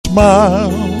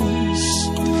smiles.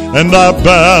 And I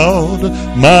bowed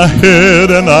my head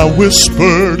and I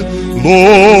whispered,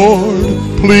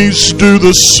 Lord, please do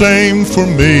the same for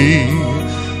me.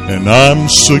 And I'm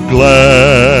so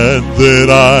glad that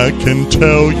I can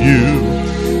tell you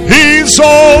He's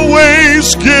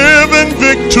always given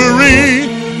victory.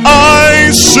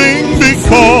 I sing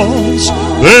because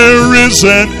there is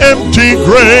an empty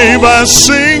grave. I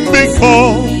sing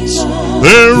because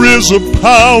there is a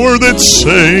power that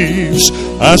saves.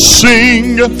 I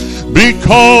sing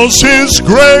because His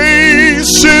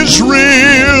grace is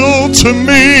real to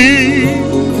me.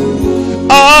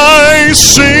 I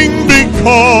sing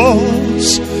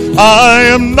because I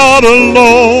am not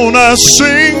alone. I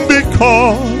sing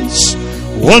because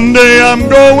one day I'm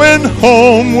going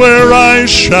home where I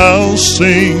shall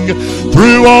sing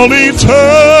through all eternity.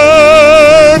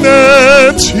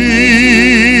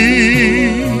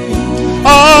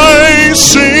 I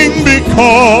sing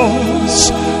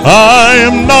because I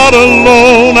am not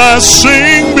alone. I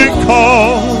sing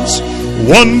because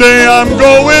one day I'm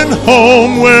going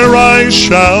home where I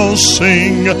shall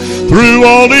sing through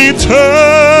all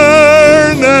eternity.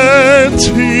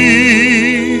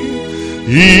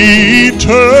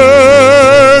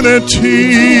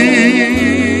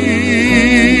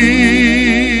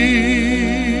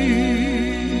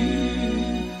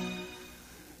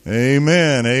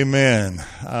 Amen, amen.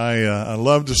 I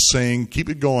love to sing. Keep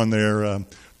it going there,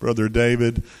 Brother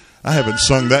David. I haven't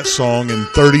sung that song in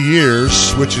 30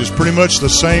 years, which is pretty much the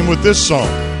same with this song.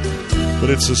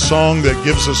 But it's a song that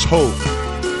gives us hope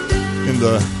in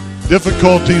the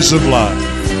difficulties of life.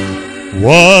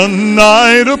 One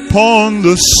night upon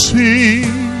the sea,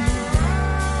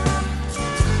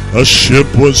 a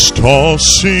ship was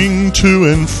tossing to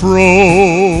and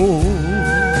fro.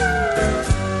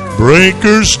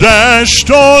 Breakers dashed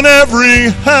on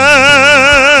every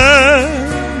hand.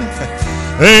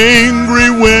 Angry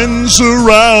winds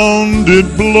around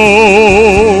it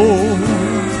blow.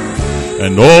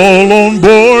 And all on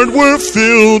board were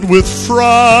filled with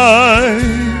fright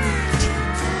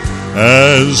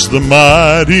as the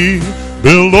mighty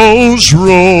billows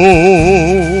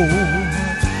roll.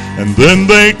 And then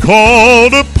they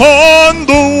called upon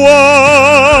the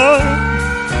one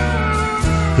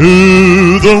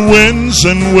who the winds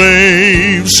and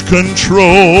waves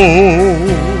control.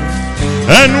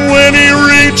 And when He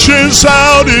reaches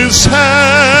out His hand,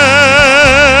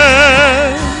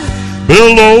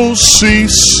 billows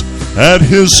cease at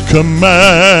His command.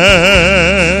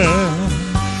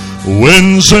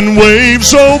 Winds and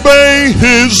waves obey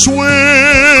His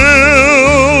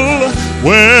will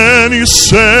when He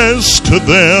says to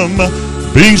them,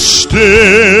 be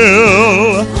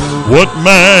still. What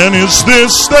man is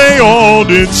this, they all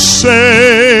did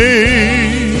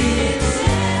say,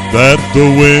 that the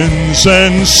winds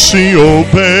and sea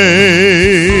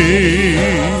obey?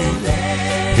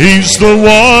 He's the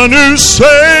one who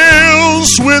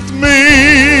sails with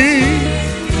me.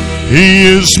 He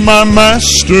is my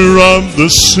master of the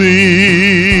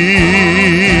sea.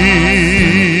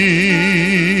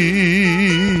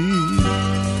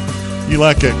 You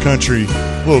like that country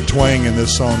little twang in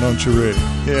this song, don't you, Rick?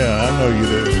 Yeah, I know you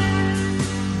do.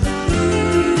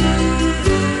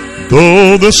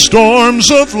 Though the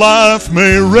storms of life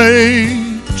may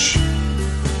rage,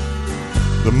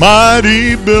 the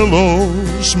mighty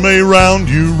billows may round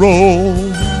you roll,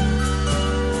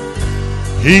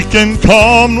 He can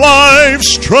calm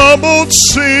life's troubled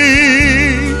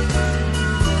sea,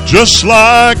 just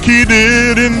like He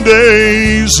did in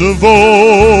days of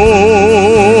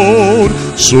old.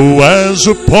 So as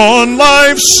upon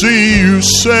life's sea you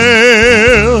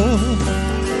sail,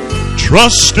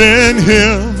 trust in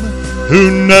Him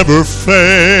who never fails.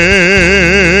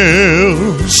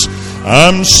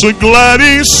 I'm so glad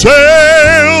He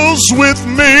sails with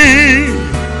me.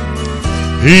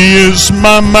 He is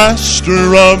my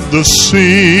master of the sea.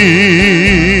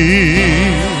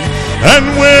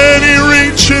 And when He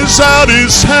reaches out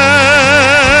His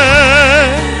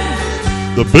hand,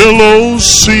 the billows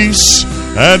cease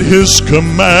at His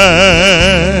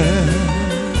command.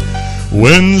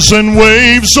 Winds and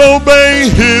waves obey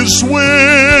His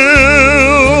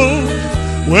will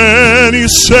when He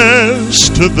says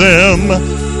to them,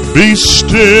 be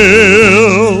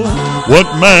still. What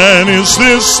man is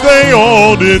this, they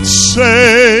all did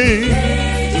say,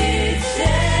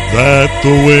 that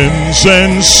the winds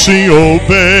and sea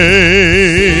obey?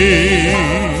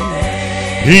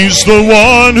 He's the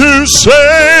one who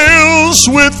sails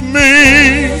with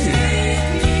me.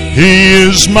 He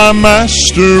is my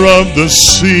master of the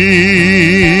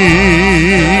sea.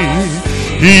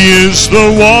 He is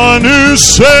the one who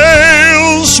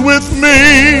sails goes with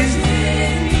me.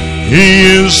 He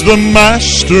is the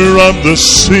master of the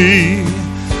sea,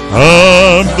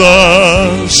 of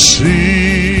the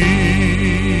sea.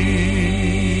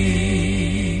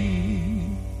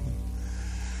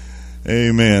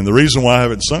 Amen. The reason why I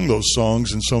haven't sung those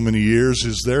songs in so many years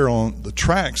is they're on the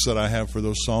tracks that I have for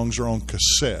those songs are on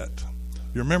cassette.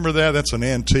 You remember that? That's an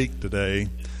antique today.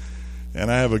 And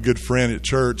I have a good friend at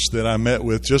church that I met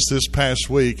with just this past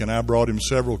week, and I brought him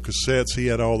several cassettes. He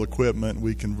had all the equipment.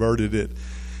 We converted it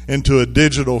into a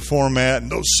digital format,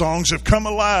 and those songs have come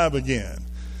alive again.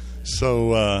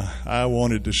 So I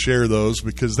wanted to share those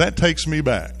because that takes me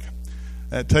back.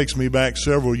 That takes me back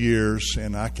several years,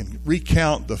 and I can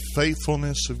recount the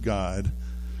faithfulness of God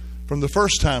from the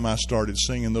first time I started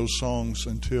singing those songs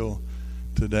until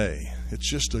today. It's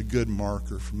just a good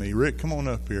marker for me. Rick, come on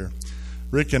up here.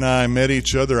 Rick and I met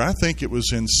each other, I think it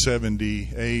was in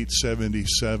 78,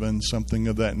 77, something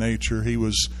of that nature. He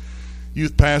was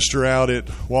youth pastor out at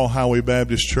Wall Highway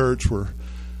Baptist Church where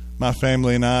my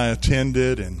family and I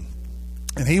attended, and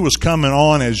he was coming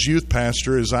on as youth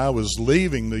pastor as I was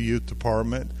leaving the youth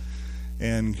department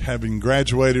and having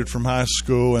graduated from high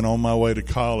school and on my way to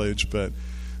college. But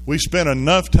we spent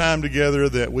enough time together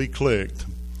that we clicked,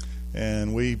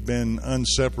 and we've been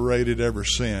unseparated ever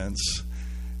since.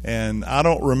 And I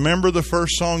don't remember the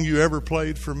first song you ever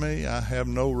played for me. I have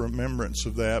no remembrance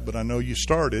of that, but I know you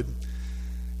started,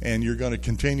 and you're going to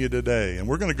continue today. And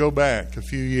we're going to go back a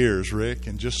few years, Rick,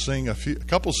 and just sing a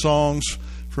couple songs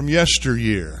from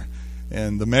yesteryear.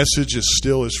 And the message is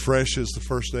still as fresh as the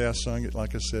first day I sung it,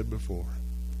 like I said before.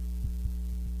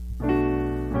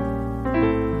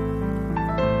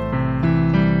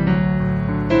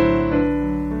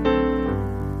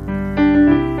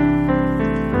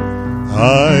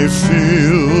 I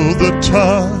feel the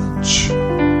touch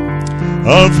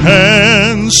of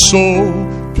hands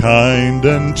so kind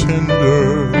and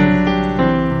tender.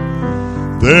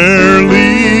 They're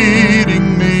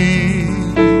leading me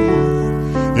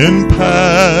in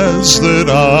paths that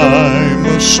I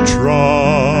must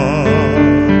trod.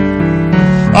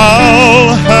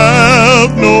 I'll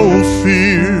have no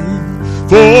fear,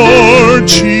 for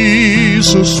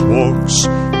Jesus walks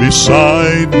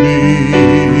beside me.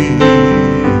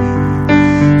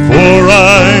 For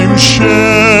I'm sheltered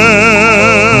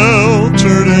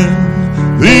in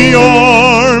the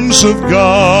arms of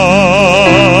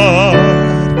God.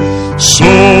 So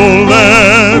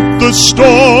let the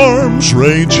storms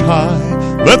rage high,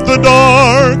 let the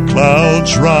dark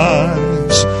clouds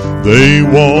rise. They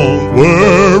won't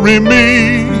worry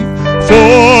me,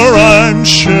 for I'm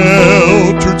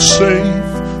sheltered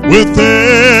safe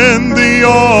within the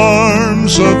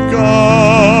arms of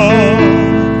God.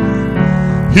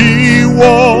 He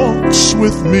walks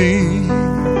with me,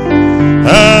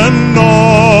 and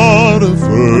naught of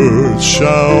earth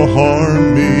shall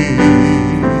harm me.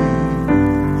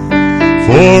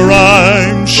 For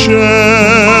I'm sheltered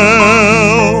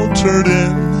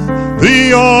in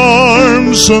the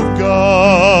arms of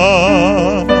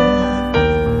God.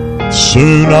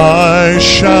 Soon I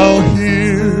shall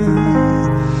hear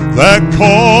that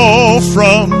call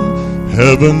from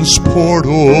heaven's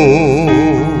portals.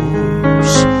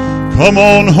 Come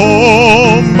on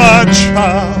home, my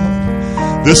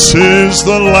child, this is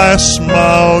the last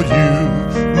mile you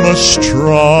must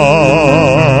trod.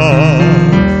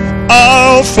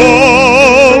 I'll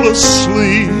fall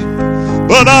asleep,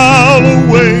 but I'll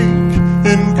awake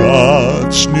in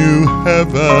God's new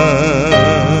heaven.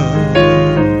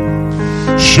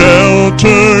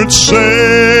 Sheltered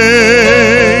safe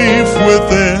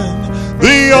within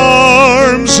the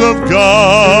arms of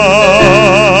God.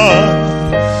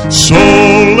 So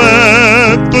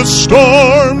let the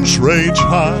storms rage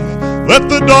high, let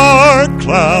the dark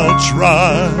clouds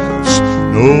rise.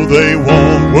 No, they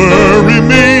won't worry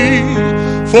me,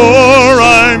 for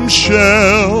I'm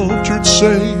sheltered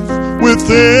safe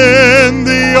within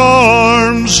the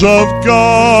arms of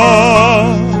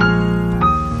God.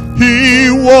 He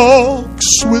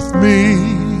walks with me,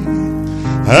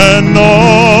 and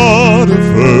naught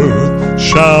of earth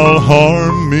shall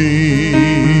harm me.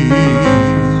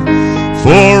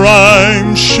 For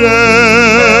I'm sheltered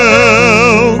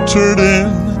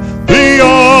in the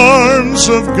arms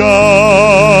of God.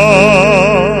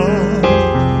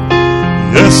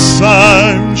 Yes,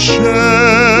 I'm sheltered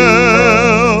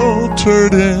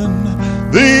in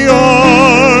the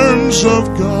arms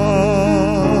of God.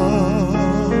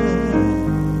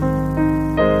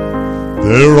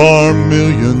 There are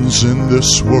millions in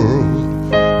this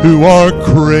world who are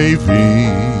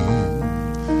craving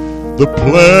the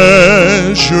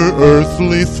pleasure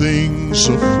earthly things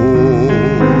afford.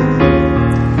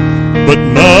 but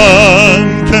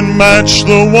none can match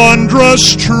the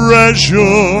wondrous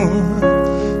treasure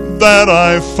that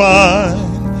I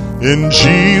find in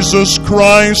Jesus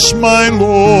Christ my Lord.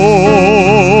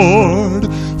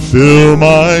 Fill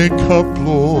my cup,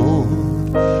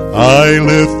 Lord, I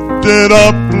lift it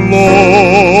up,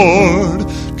 Lord.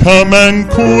 Come and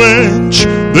quench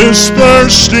this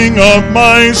thirsting of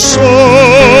my soul.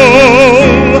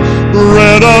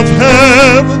 Bread of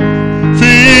heaven,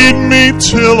 feed me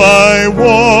till I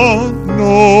want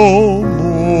no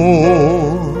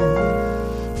more.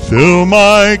 Fill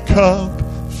my cup,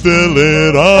 fill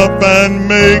it up and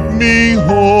make me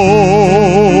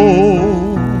whole.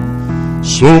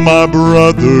 So my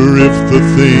brother, if the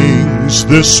things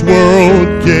this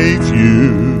world gave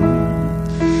you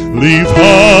leave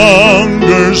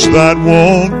hungers that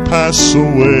won't pass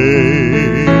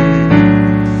away,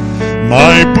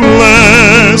 my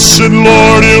blessed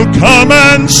Lord, He'll come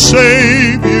and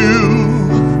save you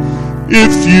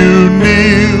if you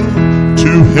kneel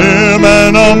to Him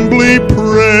and humbly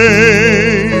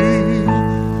pray.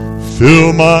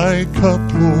 Fill my cup,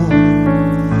 Lord,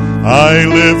 I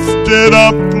lift it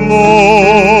up,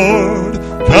 Lord.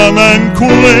 Come and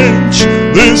quench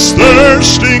this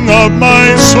thirsting of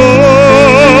my soul.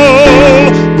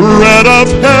 Bread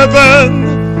of heaven,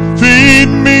 feed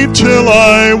me till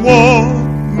I want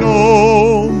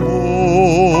no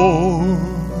more.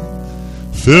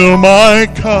 Fill my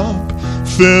cup,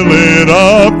 fill it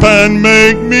up and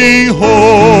make me whole.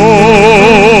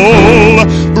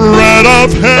 Bread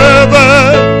of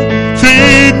heaven,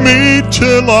 feed me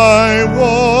till I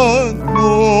want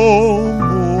no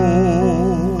more.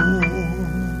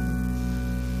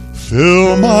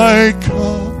 Fill my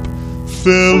cup,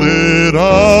 fill it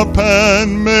up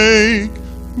and make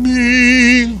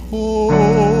me whole.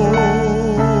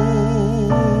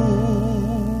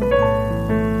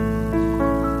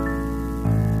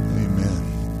 Amen.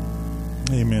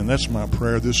 Amen. That's my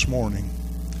prayer this morning,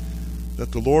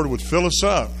 that the Lord would fill us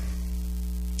up.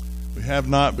 We have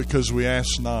not because we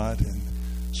ask not. And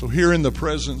so here in the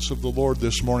presence of the Lord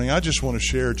this morning, I just want to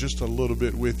share just a little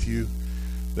bit with you,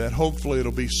 that hopefully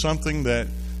it'll be something that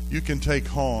you can take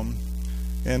home,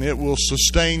 and it will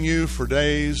sustain you for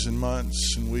days and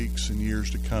months and weeks and years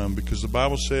to come. Because the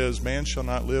Bible says, man shall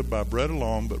not live by bread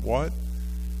alone, but what?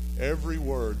 Every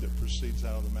word that proceeds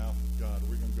out of the mouth of God.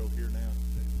 We're going to go here now.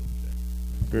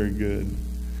 Very good.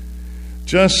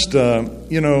 Just,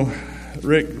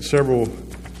 Rick, several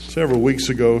weeks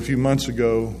ago, a few months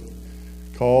ago,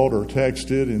 called or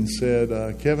texted and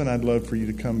said, Kevin, I'd love for you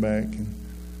to come back and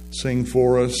sing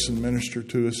for us and minister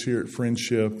to us here at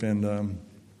Friendship. And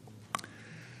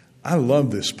I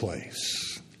love this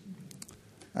place.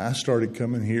 I started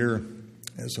coming here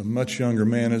as a much younger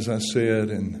man, as I said,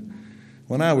 and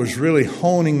when I was really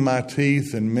honing my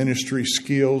teeth and ministry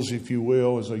skills, if you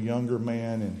will, as a younger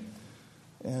man,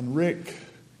 and Rick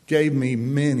gave me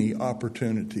many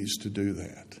opportunities to do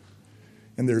that.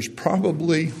 And there's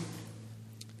probably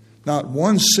not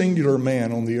one singular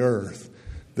man on the earth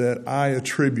that I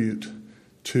attribute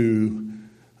to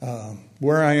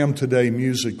where I am today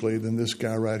musically than this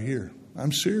guy right here.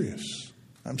 I'm serious.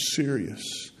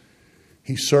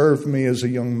 He served me as a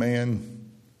young man,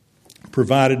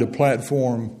 provided a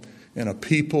platform and a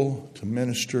people to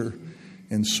minister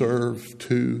and serve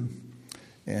to.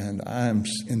 And I'm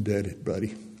indebted,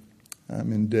 buddy.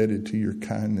 I'm indebted to your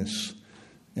kindness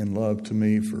and love to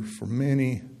me for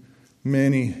many,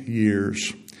 many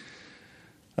years.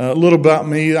 A little about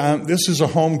me. This is a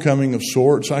homecoming of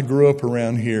sorts. I grew up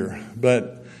around here,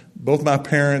 but both my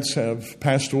parents have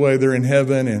passed away. They're in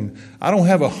heaven, and I don't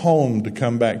have a home to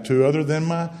come back to other than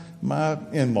my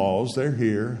in-laws. They're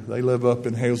here. They live up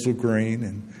in Hazel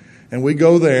Green, and we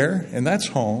go there, and that's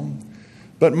home.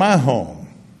 But my home,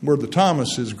 where the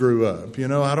Thomases grew up,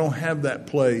 I don't have that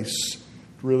place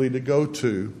really to go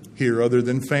to here other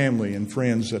than family and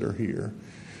friends that are here.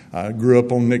 I grew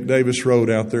up on Nick Davis Road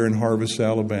out there in Harvest,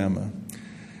 Alabama.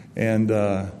 And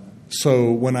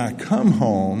so when I come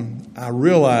home, I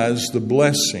realize the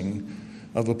blessing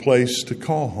of a place to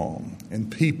call home,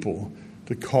 and people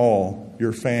to call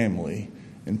your family,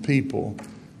 and people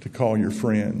to call your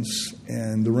friends.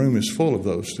 And the room is full of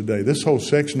those today. This whole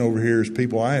section over here is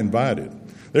people I invited.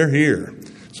 They're here.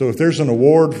 So if there's an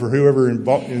award for whoever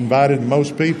invited the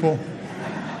most people,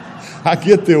 I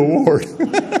get the award.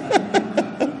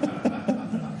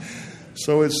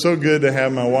 So it's so good to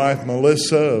have my wife,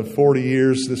 Melissa, of 40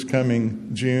 years this coming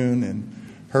June, and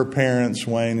her parents,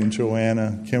 Wayne and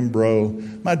Joanna,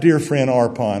 Kimbrough, my dear friend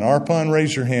Arpon. Arpon,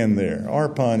 raise your hand there.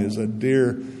 Arpon is a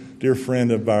dear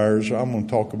friend of ours. I'm going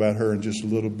to talk about her in just a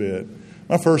little bit.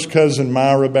 My first cousin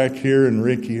Myra back here, and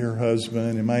Ricky, her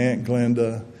husband, and my Aunt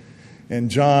Glenda. And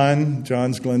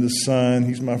John's Glenda's son.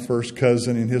 He's my first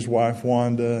cousin, and his wife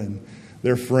Wanda, and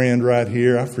their friend right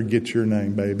here. I forget your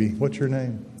name, baby. What's your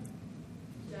name?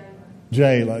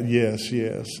 Jayla. Yes.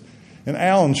 And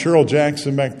Al and Cheryl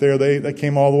Jackson back there, they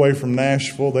came all the way from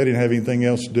Nashville. They didn't have anything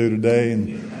else to do today,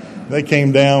 and they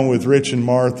came down with Rich and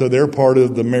Martha. They're part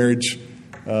of the marriage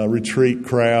retreat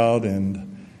crowd.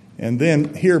 And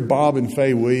then here, Bob and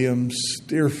Faye Williams,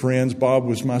 dear friends. Bob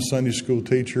was my Sunday school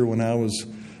teacher when I was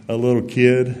a little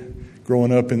kid,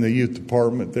 growing up in the youth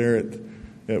department there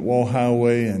at Wall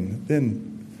Highway. And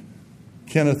then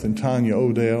Kenneth and Tanya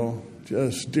Odell,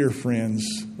 just dear friends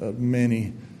of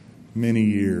many, many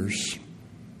years.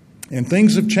 And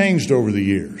things have changed over the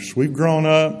years. We've grown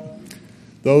up.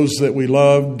 Those that we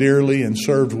loved dearly and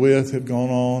served with have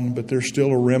gone on, but there's still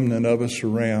a remnant of us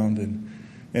around.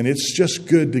 And it's just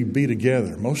good to be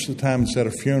together. Most of the time it's at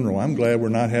a funeral. I'm glad we're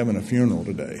not having a funeral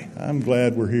today. I'm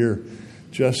glad we're here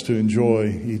just to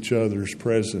enjoy each other's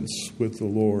presence with the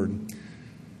Lord.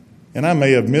 And I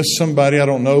may have missed somebody, I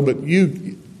don't know, but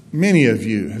many of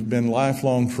you have been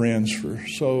lifelong friends for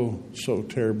so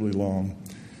terribly long.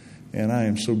 And I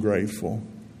am so grateful.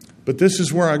 But this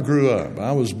is where I grew up.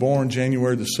 I was born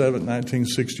January the 7th,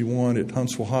 1961 at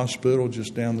Huntsville Hospital,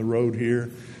 just down the road here.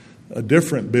 A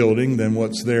different building than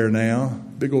what's there now.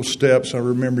 Big old steps I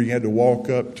remember you had to walk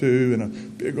up to, and a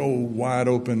big old wide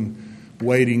open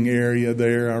waiting area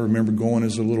there. I remember going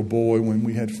as a little boy when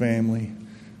we had family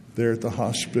there at the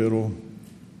hospital.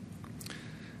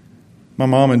 My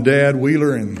mom and dad,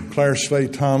 Wheeler and Claire Slay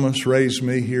Thomas, raised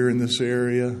me here in this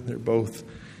area. They're both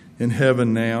in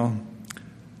heaven now.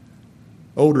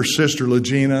 Older sister,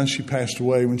 Legina, she passed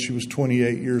away when she was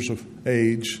 28 years of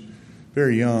age,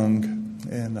 very young.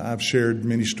 And I've shared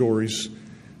many stories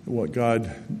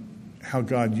how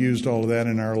God used all of that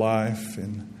in our life.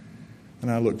 And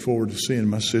I look forward to seeing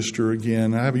my sister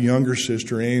again. I have a younger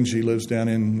sister, Angie, lives down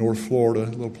in North Florida, a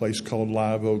little place called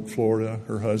Live Oak, Florida.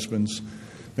 Her husband's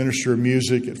minister of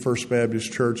music at First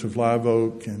Baptist Church of Live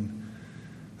Oak. And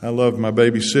I love my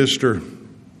baby sister.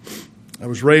 I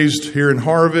was raised here in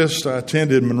Harvest. I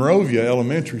attended Monrovia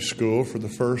Elementary School for the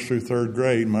 1st through 3rd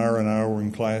grade. Myra and I were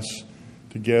in class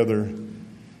together.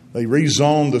 They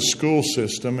rezoned the school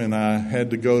system, and I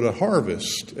had to go to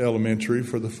Harvest Elementary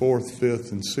for the 4th,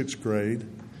 5th, and 6th grade.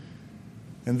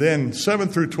 And then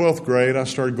 7th through 12th grade, I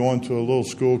started going to a little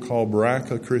school called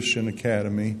Baraka Christian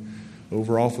Academy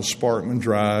over off of Sparkman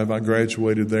Drive. I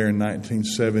graduated there in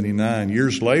 1979.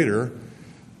 Years later,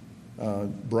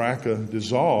 Baraka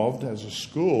dissolved as a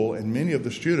school, and many of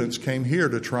the students came here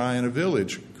to Triana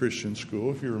Village Christian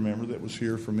School, if you remember, that was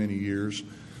here for many years,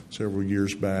 several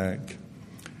years back.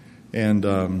 And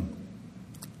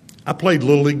I played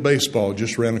Little League Baseball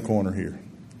just around the corner here.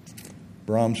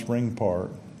 Brom Spring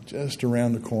Park, just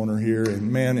around the corner here.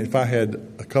 And man, if I had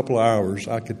a couple of hours,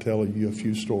 I could tell you a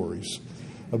few stories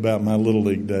about my Little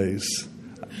League days.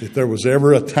 If there was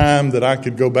ever a time that I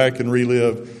could go back and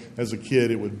relive as a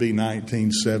kid, it would be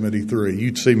 1973.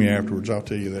 You'd see me afterwards, I'll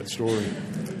tell you that story.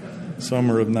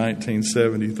 Summer of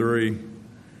 1973.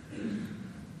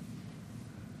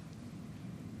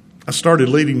 I started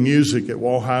leading music at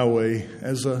Wall Highway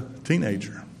as a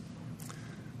teenager.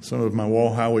 Some of my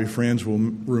Wall Highway friends will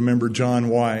remember John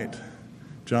White.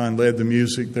 John led the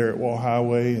music there at Wall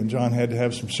Highway, and John had to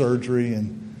have some surgery.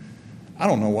 And I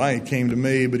don't know why he came to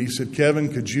me, but he said,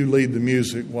 "Kevin, could you lead the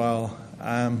music while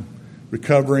I'm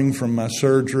recovering from my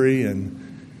surgery? And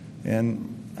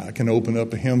I can open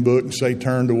up a hymn book and say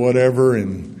turn to whatever."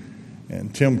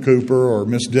 And Tim Cooper or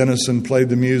Miss Dennison played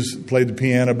the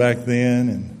piano back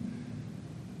then.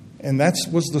 And that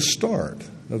was the start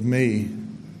of me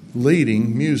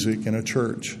leading music in a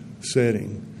church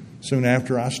setting. Soon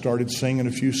after, I started singing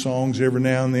a few songs every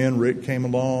now and then. Rick came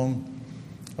along.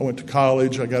 I went to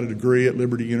college. I got a degree at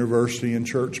Liberty University in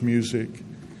church music.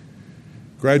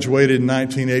 Graduated in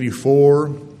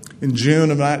 1984. In June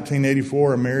of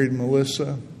 1984, I married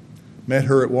Melissa. Met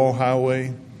her at Wall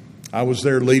Highway. I was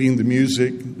there leading the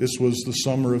music. This was the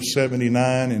summer of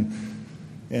 79,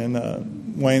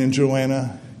 and Wayne and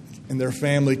Joanna and their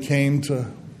family came to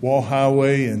Wall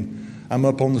Highway, and I'm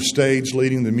up on the stage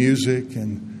leading the music,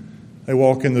 and they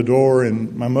walk in the door,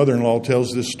 and my mother-in-law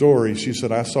tells this story. She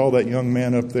said, "I saw that young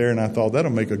man up there, and I thought that'll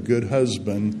make a good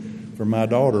husband for my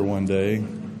daughter one day."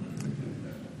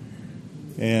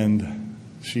 And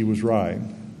she was right.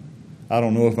 I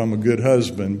don't know if I'm a good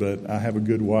husband, but I have a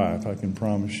good wife. I can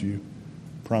promise you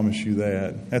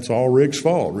that. That's all Rick's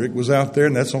fault. Rick was out there,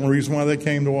 and that's the only reason why they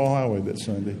came to Wall Highway that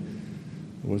Sunday,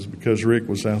 was because Rick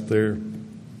was out there.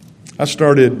 I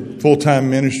started full-time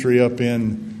ministry up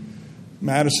in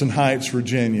Madison Heights,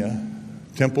 Virginia,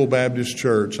 Temple Baptist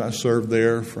Church. I served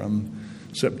there from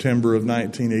September of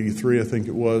 1983, I think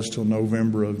it was, till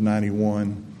November of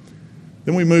 91.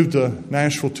 Then we moved to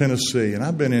Nashville, Tennessee, and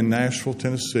I've been in Nashville,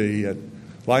 Tennessee at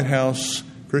Lighthouse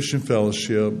Christian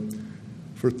Fellowship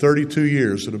for 32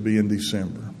 years. It'll be in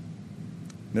December.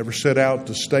 Never set out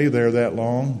to stay there that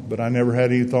long, but I never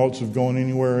had any thoughts of going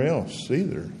anywhere else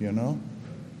either, you know.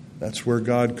 That's where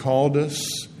God called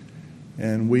us,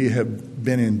 and we have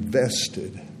been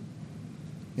invested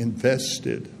in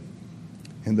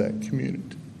that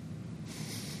community.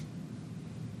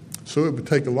 So it would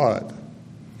take a lot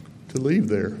to leave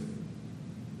there.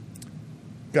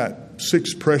 Got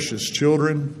 6 precious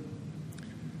children,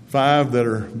 5 that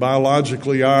are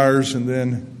biologically ours, and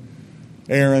then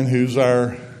Aaron, who's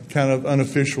our kind of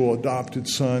unofficial adopted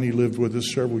son. He lived with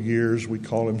us several years. We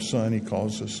call him son. He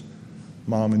calls us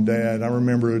mom and dad. I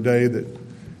remember a day that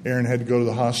Aaron had to go to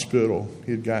the hospital.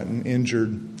 He had gotten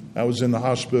injured. I was in the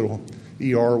hospital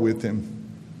ER with him.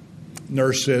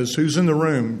 Nurse says, "Who's in the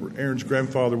room?" Aaron's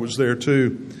grandfather was there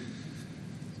too.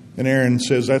 And Aaron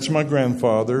says, "That's my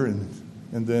grandfather." And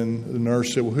then the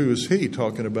nurse said, "Well, who is he?"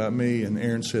 Talking about me. And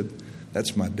Aaron said,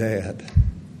 "That's my dad."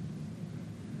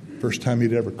 First time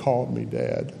he'd ever called me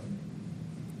dad.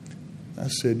 I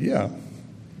said, "Yeah,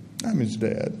 I'm his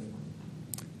dad."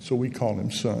 So we call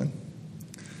him son.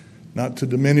 Not to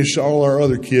diminish all our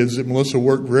other kids that Melissa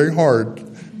worked very hard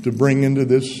to bring into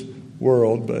this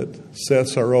world, but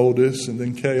Seth's our oldest, and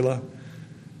then Kayla,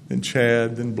 then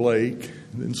Chad, then Blake,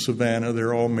 and then Savannah.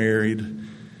 They're all married.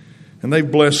 And they've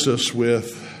blessed us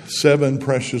with 7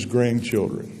 precious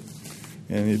grandchildren.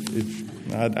 And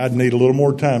I'd need a little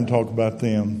more time to talk about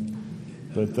them.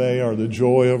 But they are the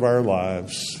joy of our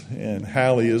lives. And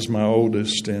Hallie is my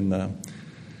oldest. And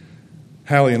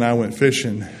Hallie and I went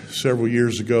fishing several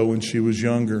years ago when she was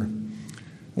younger.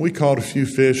 We caught a few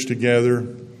fish together.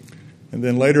 And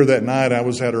then later that night I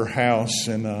was at her house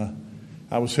and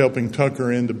I was helping tuck her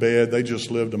into bed. They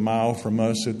just lived a mile from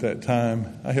us at that time.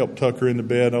 I helped tuck her into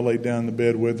bed. I laid down in the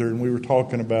bed with her and we were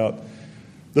talking about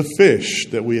the fish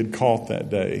that we had caught that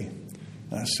day.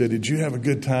 I said, "Did you have a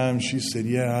good time?" She said,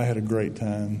 "Yeah, I had a great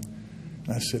time."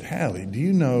 And I said, "Hallie, do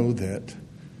you know that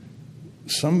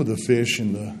some of the fish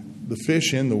in the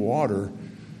fish in the water,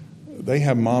 they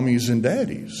have mommies and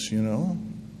daddies, you know?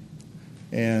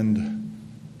 And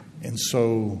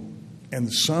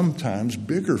sometimes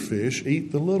bigger fish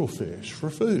eat the little fish for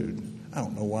food." I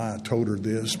don't know why I told her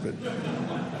this, but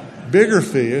bigger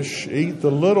fish eat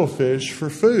the little fish for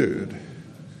food.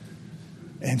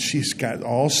 And she's got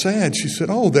all sad. She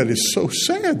said, "Oh, that is so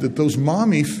sad that those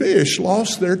mommy fish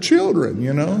lost their children,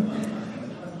 you know."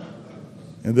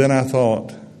 And then I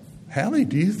thought, "Hallie,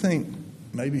 do you think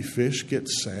maybe fish get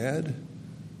sad?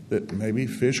 That maybe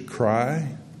fish cry,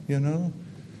 you know?"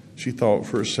 She thought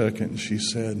for a second and she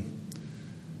said,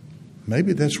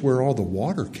 "Maybe that's where all the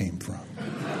water came from."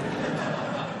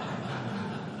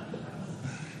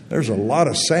 There's a lot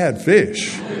of sad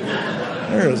fish.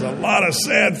 There's a lot of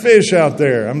sad fish out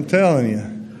there, I'm telling you.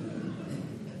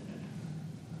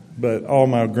 But all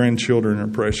my grandchildren are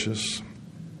precious,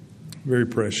 very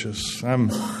precious.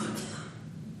 I'm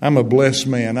a blessed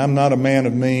man. I'm not a man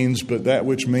of means, but that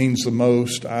which means the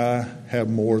most, I have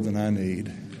more than I need.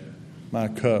 My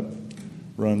cup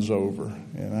runs over,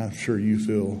 and I'm sure you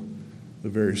feel the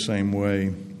very same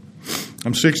way.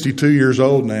 I'm 62 years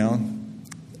old now.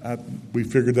 We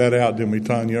figured that out, didn't we,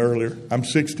 Tanya, earlier? I'm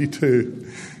 62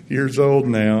 years old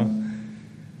now.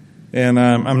 And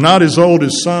I'm not as old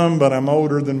as some, but I'm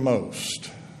older than most,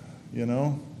 you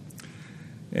know.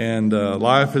 And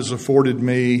life has afforded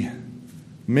me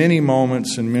many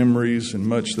moments and memories and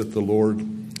much that the Lord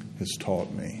has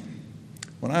taught me.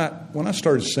 When I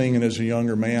started singing as a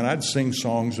younger man, I'd sing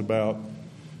songs about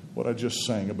what I just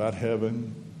sang, about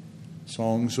heaven,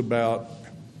 songs about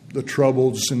the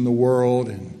troubles in the world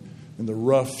and the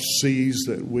rough seas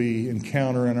that we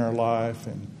encounter in our life.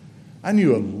 And I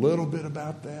knew a little bit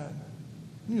about that.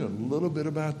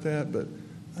 But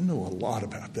I know a lot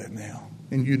about that now.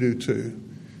 And you do too.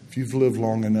 If you've lived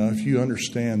long enough, you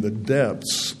understand the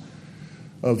depths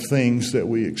of things that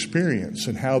we experience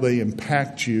and how they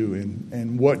impact you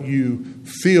and what you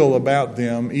feel about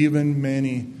them even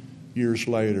many years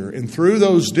later. And through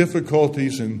those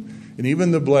difficulties and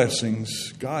even the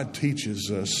blessings, God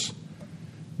teaches us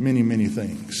many, many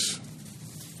things.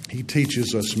 He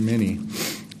teaches us many,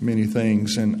 many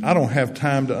things. And I don't have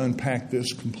time to unpack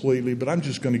this completely, but I'm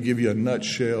just going to give you a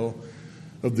nutshell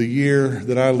of the year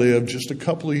that I lived just a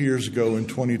couple of years ago in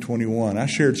 2021. I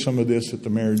shared some of this at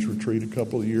the marriage retreat a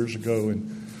couple of years ago,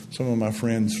 and Some of my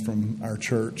friends from our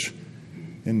church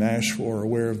in Nashville are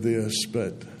aware of this,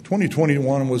 but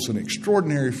 2021 was an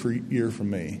extraordinary year for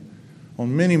me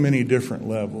on many, many different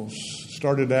levels.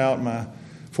 Started out, my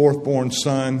fourth born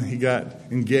son, he got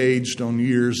engaged on New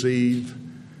Year's Eve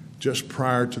just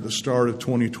prior to the start of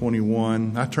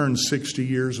 2021. I turned 60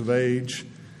 years of age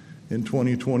in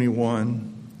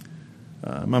 2021.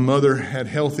 My mother had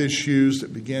health issues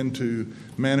that began to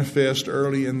manifest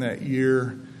early in that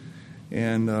year,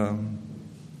 and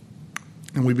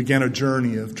we began a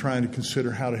journey of trying to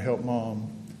consider how to help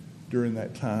Mom during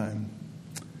that time.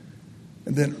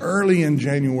 And then early in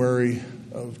January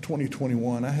of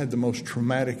 2021, I had the most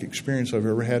traumatic experience I've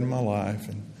ever had in my life,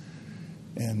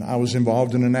 and I was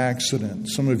involved in an accident.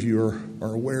 Some of you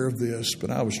are aware of this,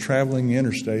 but I was traveling the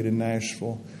interstate in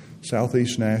Nashville,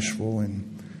 southeast Nashville,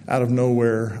 and out of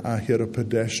nowhere, I hit a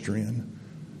pedestrian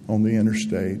on the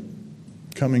interstate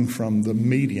coming from the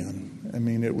median. I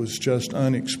mean, it was just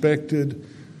unexpected,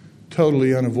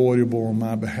 totally unavoidable on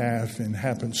my behalf, and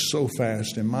happened so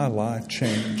fast, and my life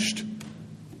changed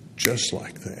just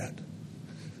like that.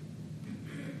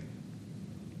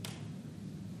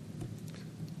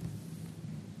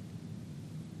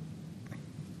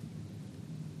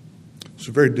 It's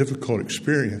a very difficult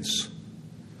experience.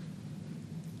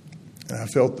 And I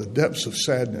felt the depths of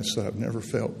sadness that I've never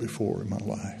felt before in my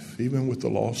life. Even with the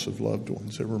loss of loved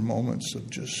ones, there were moments of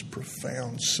just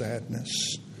profound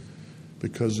sadness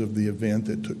because of the event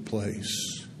that took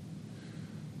place.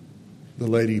 The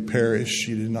lady perished.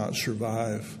 She did not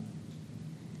survive.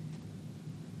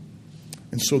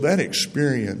 And so that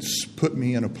experience put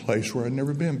me in a place where I'd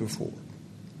never been before.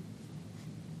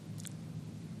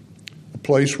 A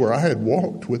place where I had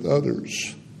walked with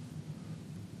others,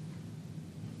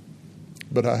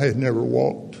 but I had never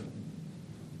walked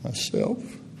myself.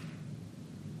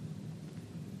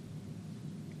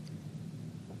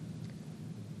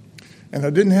 And I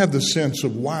didn't have the sense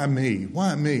of why me?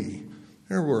 Why me?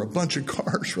 There were a bunch of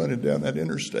cars running down that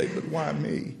interstate, but why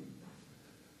me?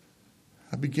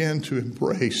 I began to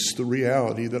embrace the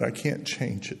reality that I can't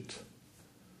change it.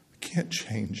 I can't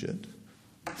change it.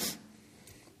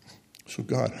 So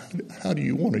God, how do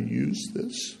you want to use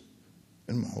this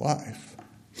in my life?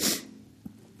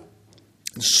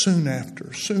 And soon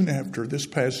after, this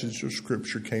passage of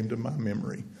Scripture came to my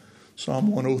memory. Psalm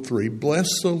 103, bless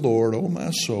the Lord, O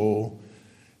my soul,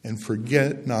 and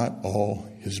forget not all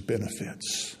his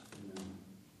benefits.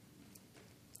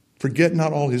 Forget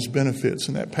not all his benefits,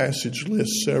 and that passage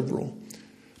lists several.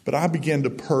 But I began to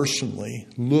personally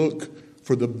look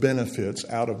for the benefits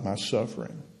out of my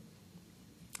suffering.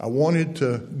 I wanted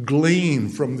to glean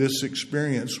from this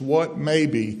experience what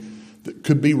maybe that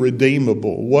could be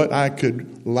redeemable, what I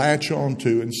could latch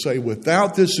onto and say,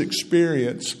 without this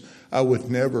experience, I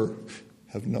would never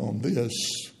have known this.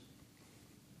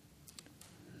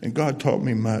 And God taught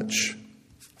me much.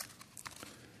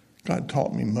 God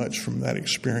taught me much from that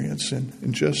experience.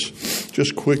 And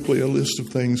just quickly, a list of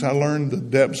things. I learned the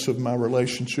depths of my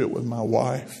relationship with my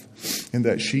wife, and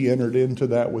that she entered into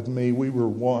that with me. We were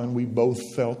one. We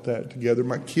both felt that together.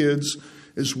 My kids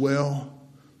as well.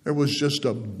 There was just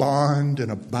a bond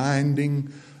and a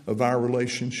binding of our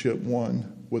relationship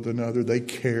one with another. They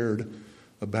cared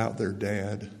about their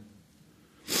dad.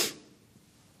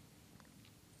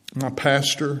 My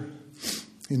pastor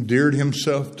endeared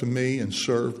himself to me and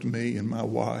served me and my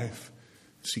wife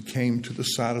as he came to the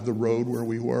side of the road where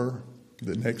we were,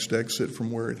 the next exit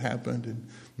from where it happened, and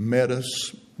met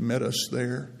us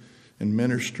there and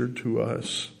ministered to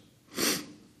us.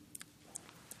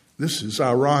 This is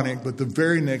ironic, but the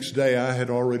very next day I had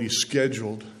already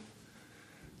scheduled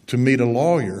to meet a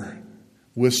lawyer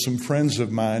with some friends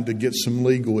of mine to get some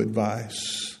legal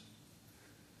advice.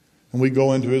 And we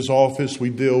go into his office, we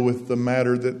deal with the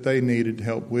matter that they needed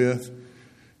help with.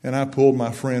 And I pulled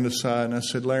my friend aside and I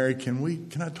said, Larry,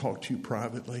 can I talk to you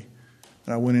privately?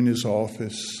 And I went in his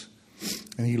office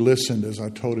and he listened as I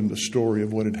told him the story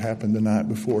of what had happened the night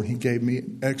before. He gave me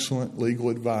excellent legal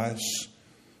advice.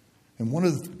 And one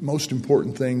of the most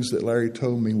important things that Larry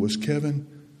told me was, Kevin,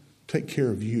 take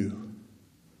care of you.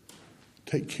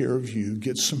 Take care of you.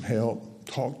 Get some help.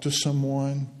 Talk to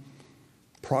someone.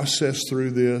 Process through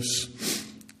this.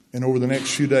 And over the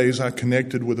next few days, I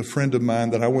connected with a friend of mine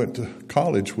that I went to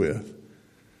college with,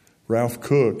 Ralph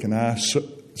Cook, and I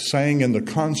sang in the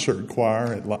concert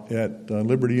choir at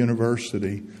Liberty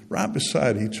University, right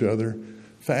beside each other.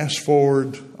 Fast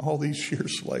forward all these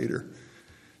years later,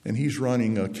 and he's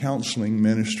running a counseling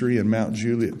ministry in Mount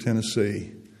Juliet,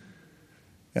 Tennessee.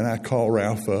 And I call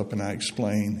Ralph up and I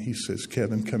explain. He says,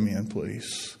 Kevin, come in,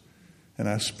 please. And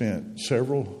I spent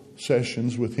several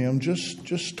sessions with him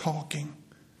just talking.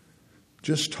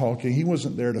 just talking. He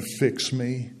wasn't there to fix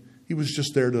me. He was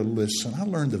just there to listen. I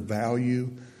learned the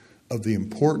value of the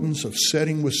importance of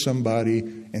sitting with somebody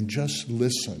and just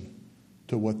listen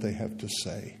to what they have to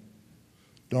say.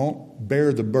 Don't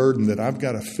bear the burden that I've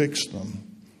got to fix them.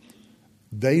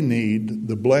 They need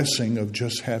the blessing of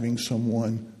just having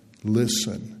someone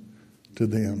listen to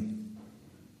them.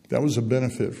 That was a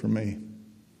benefit for me.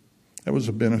 That was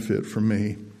a benefit for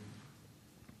me.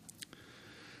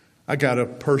 I got a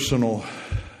personal,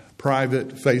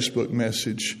 private Facebook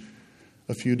message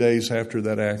a few days after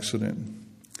that accident.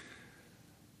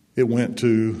 It went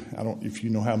to, if you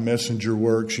know how Messenger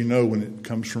works, you know when it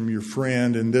comes from your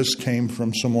friend, and this came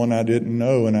from someone I didn't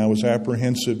know, and I was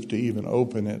apprehensive to even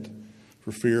open it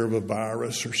for fear of a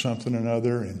virus or something or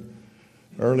another. And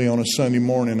early on a Sunday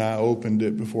morning, I opened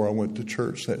it before I went to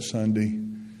church that Sunday.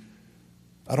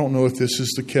 I don't know if this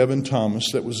is the Kevin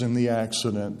Thomas that was in the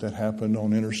accident that happened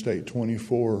on Interstate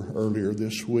 24 earlier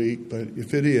this week, but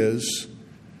if it is,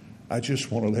 I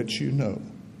just want to let you know.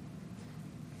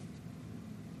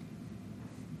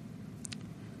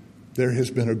 There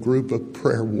has been a group of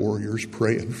prayer warriors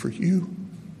praying for you.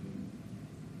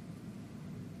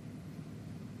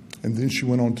 And then she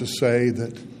went on to say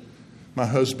that my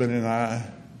husband and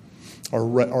I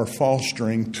are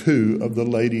fostering 2 of the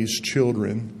lady's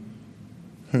children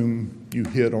whom you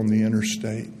hit on the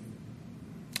interstate.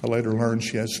 I later learned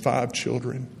she has 5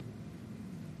 children.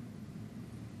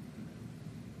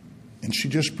 And she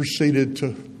just proceeded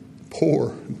to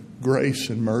pour grace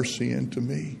and mercy into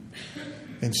me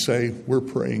and say, we're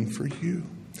praying for you.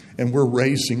 And we're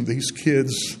raising these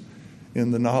kids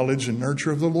in the knowledge and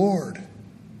nurture of the Lord.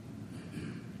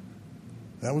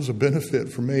 That was a benefit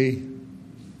for me,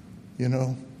 you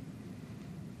know.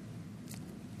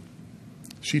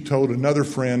 She told another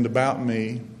friend about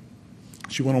me.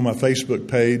 She went on my Facebook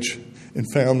page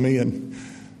and found me and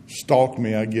stalked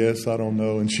me, I guess. I don't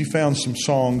know. And she found some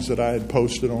songs that I had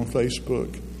posted on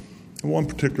Facebook. And one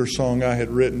particular song I had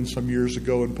written some years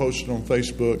ago and posted on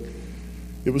Facebook,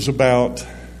 it was about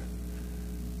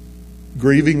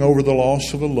grieving over the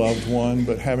loss of a loved one,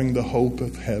 but having the hope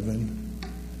of heaven.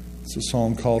 It's a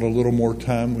song called A Little More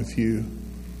Time With You.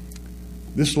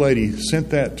 This lady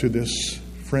sent that to this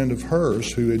friend of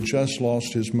hers who had just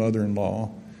lost his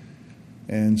mother-in-law.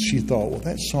 And she thought, well,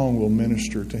 that song will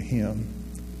minister to him.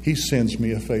 He sends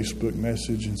me a Facebook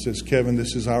message and says, Kevin,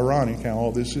 this is ironic how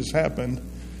all this has happened,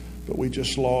 but we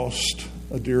just lost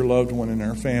a dear loved one in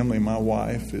our family. My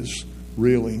wife is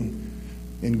reeling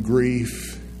in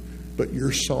grief, but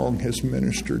your song has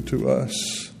ministered to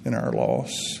us in our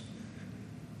loss.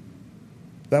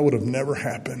 That would have never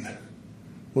happened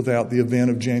without the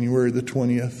event of January the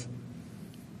 20th,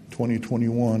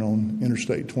 2021 on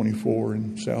Interstate 24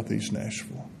 in southeast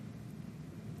Nashville.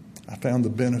 I found the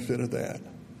benefit of that.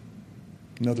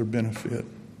 Another benefit.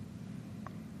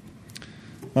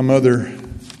 My mother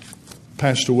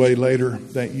passed away later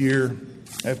that year.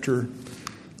 After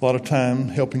a lot of time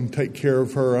helping take care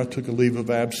of her, I took a leave of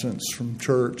absence from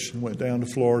church and went down to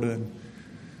Florida. And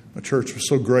my church was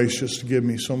so gracious to give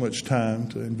me so much time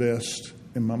to invest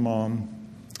in my mom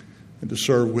and to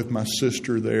serve with my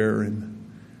sister there. And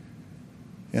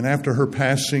after her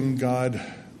passing, God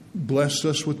blessed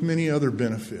us with many other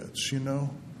benefits, you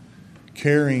know,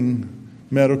 caring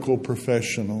medical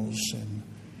professionals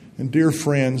and dear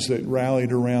friends that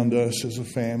rallied around us as a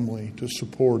family to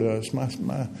support us.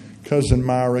 My cousin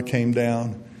Myra came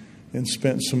down and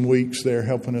spent some weeks there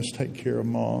helping us take care of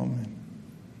Mom.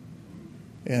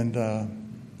 And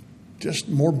just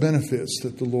more benefits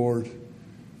that the Lord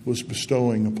was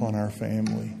bestowing upon our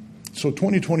family. So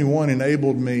 2021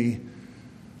 enabled me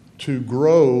to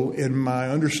grow in my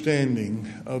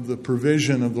understanding of the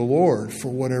provision of the Lord for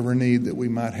whatever need that we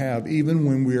might have, even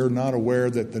when we are not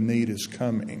aware that the need is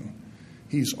coming.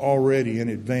 He's already in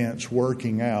advance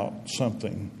working out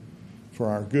something for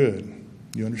our good.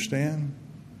 You understand?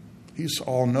 He's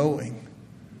all-knowing.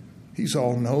 He's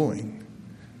all-knowing.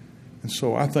 And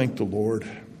so I thank the Lord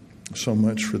so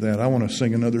much for that. I want to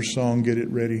sing another song, get it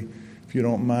ready, if you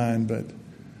don't mind. But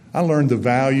I learned the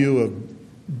value of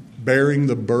bearing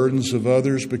the burdens of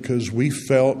others because we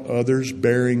felt others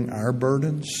bearing our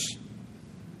burdens.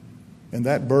 And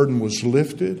that burden was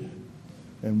lifted.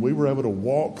 And we were able to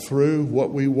walk through what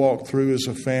we walked through as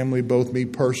a family, both me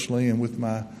personally and with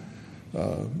my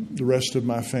the rest of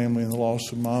my family in the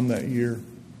loss of Mom that year.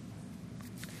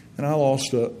 And I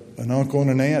lost an uncle and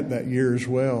an aunt that year as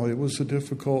well. It was a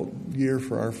difficult year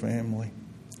for our family.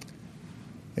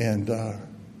 And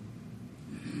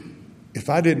if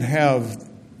I didn't have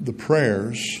the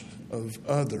prayers of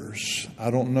others,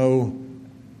 I don't know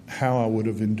how I would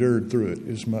have endured through it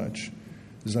as much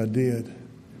as I did.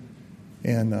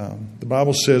 And the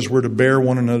Bible says we're to bear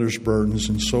one another's burdens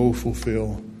and so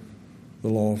fulfill the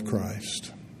law of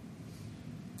Christ.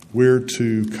 We're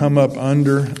to come up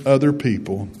under other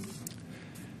people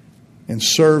and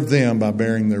serve them by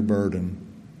bearing their burden.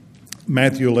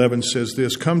 Matthew 11 says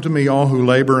this, "Come to me, all who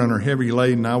labor and are heavy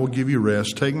laden, I will give you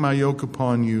rest. Take my yoke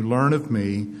upon you, learn of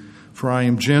me, for I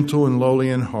am gentle and lowly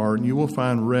in heart, and you will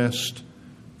find rest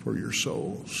for your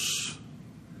souls.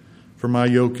 For my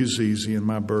yoke is easy and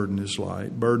my burden is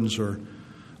light." Burdens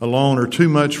alone are too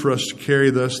much for us to carry,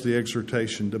 thus the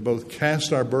exhortation to both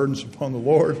cast our burdens upon the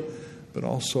Lord, but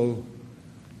also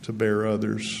to bear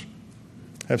others.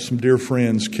 I have some dear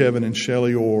friends, Kevin and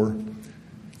Shelley Orr.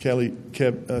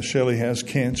 Shelley has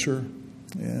cancer,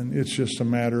 and it's just a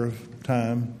matter of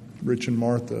time. Rich and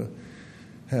Martha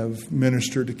have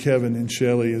ministered to Kevin and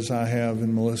Shelley as I have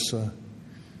and Melissa.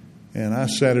 And I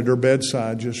sat at her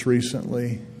bedside just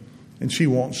recently, and she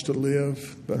wants to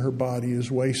live, but her body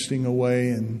is wasting away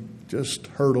and just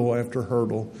hurdle after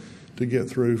hurdle to get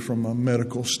through from a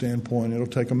medical standpoint. It'll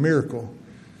take a miracle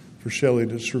for Shelley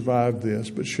to survive this,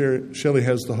 but Shelley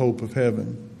has the hope of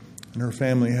heaven, and her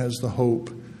family has the hope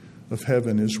of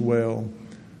heaven as well.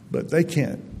 But they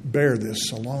can't bear this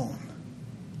alone.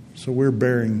 So we're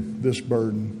bearing this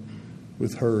burden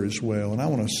with her as well. And I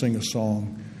want to sing a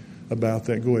song about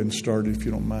that. Go ahead and start it if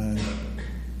you don't mind.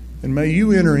 And may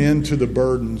you enter into the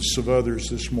burdens of others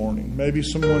this morning. Maybe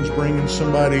someone's bringing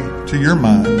somebody to your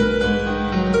mind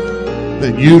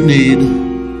that you need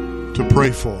to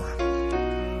pray for,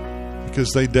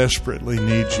 because they desperately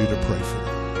need you to pray for them.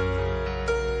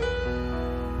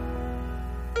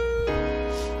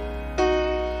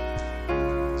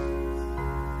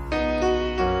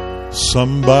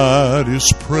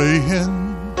 Somebody's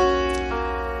praying,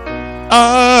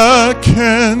 I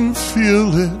can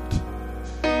feel it.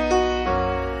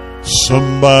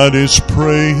 Somebody's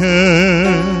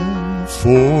praying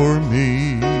for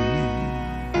me.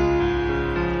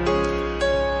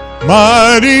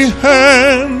 Mighty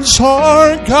hands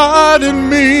are guiding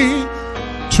me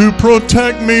to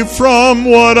protect me from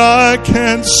what I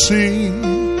can't see.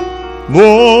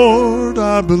 Lord,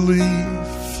 I believe.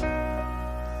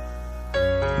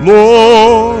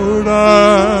 Lord,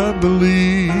 I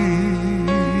believe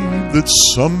that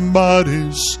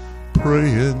somebody's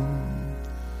praying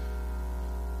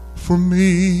for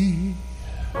me.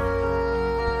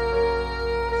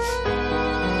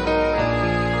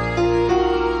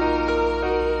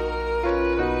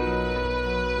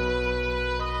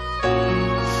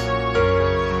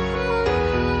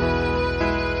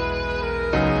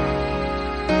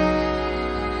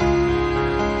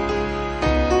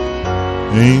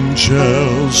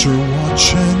 Angels are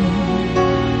watching,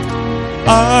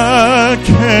 I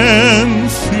can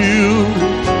feel it.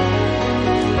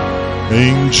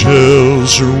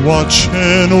 Angels are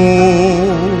watching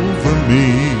over me.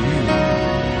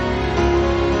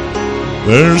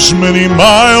 There's many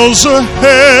miles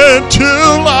ahead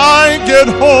till I get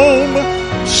home.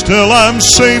 Still I'm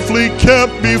safely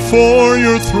kept before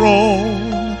your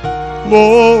throne.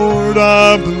 Lord,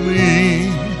 I believe.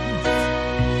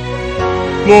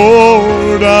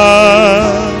 Lord,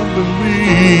 I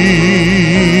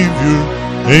believe your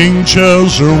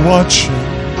angels are watching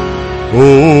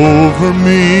over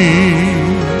me.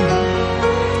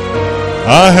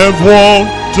 I have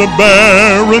walked a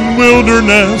barren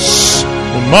wilderness,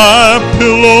 and my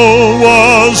pillow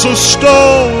was a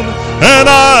stone, and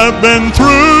I've been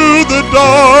through the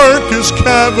darkest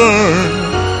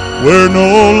cavern where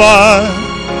no light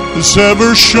has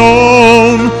ever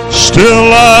shone.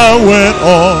 Still I went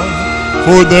on,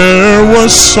 for there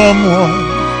was someone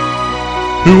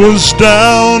who was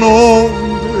down on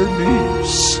their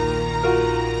knees.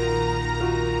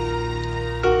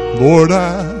 Lord,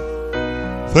 I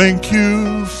thank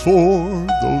you for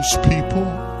those people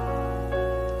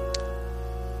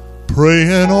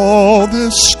praying all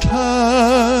this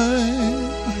time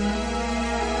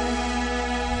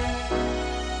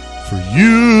for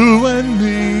you and me.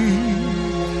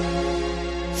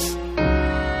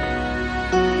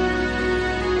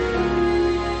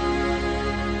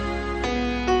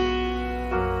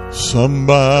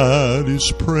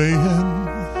 Somebody's praying,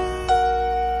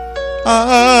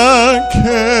 I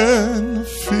can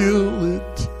feel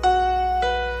it.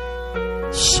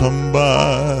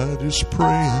 Somebody's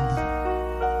praying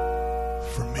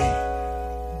for me.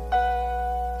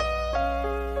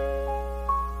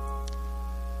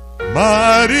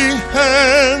 Mighty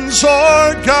hands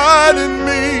are guiding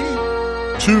me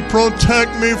to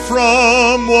protect me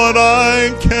from what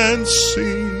I can't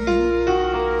see.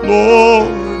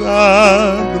 Lord,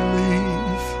 I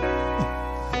believe.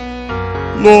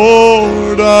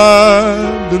 Lord,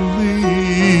 I believe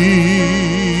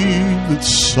that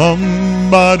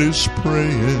somebody's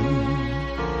praying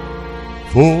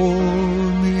for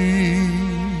me.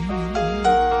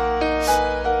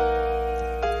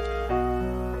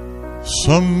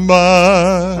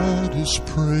 Somebody's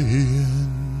praying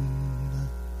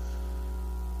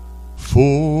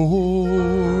for me.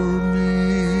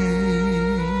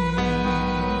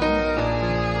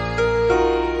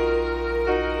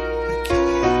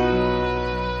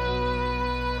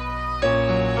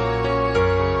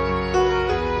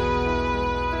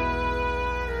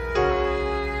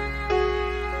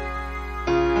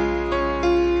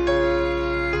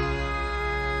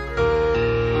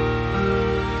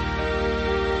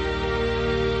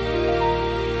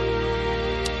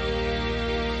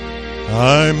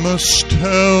 I must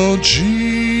tell Jesus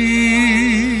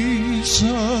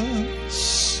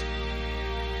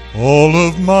all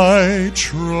of my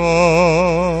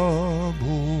troubles.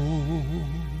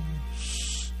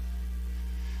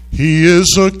 He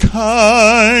is a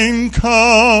kind,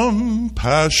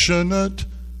 compassionate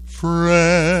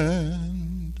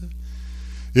friend.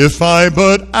 If I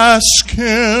but ask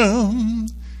Him,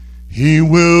 He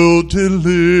will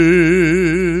deliver.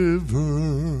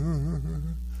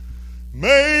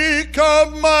 Make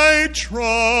of my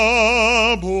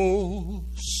troubles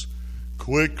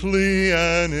quickly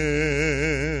an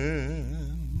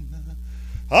end.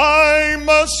 I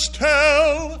must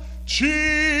tell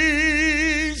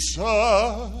Jesus.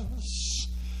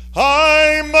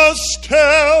 I must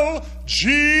tell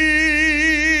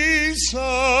Jesus.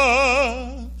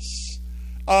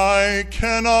 I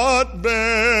cannot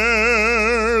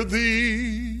bear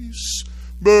these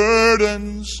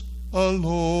burdens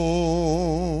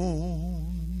alone.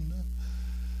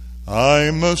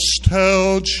 I must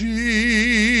tell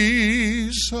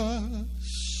Jesus.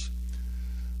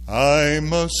 I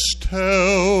must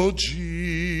tell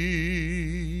Jesus.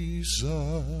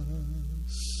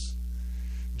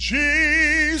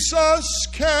 Jesus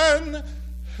can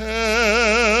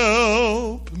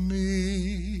help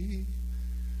me.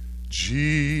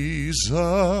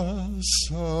 Jesus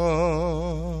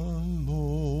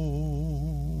alone.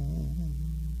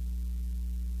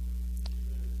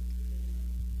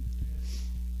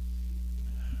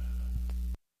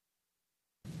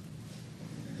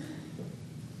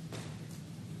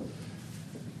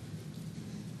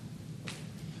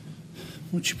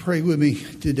 Won't you pray with me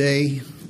today?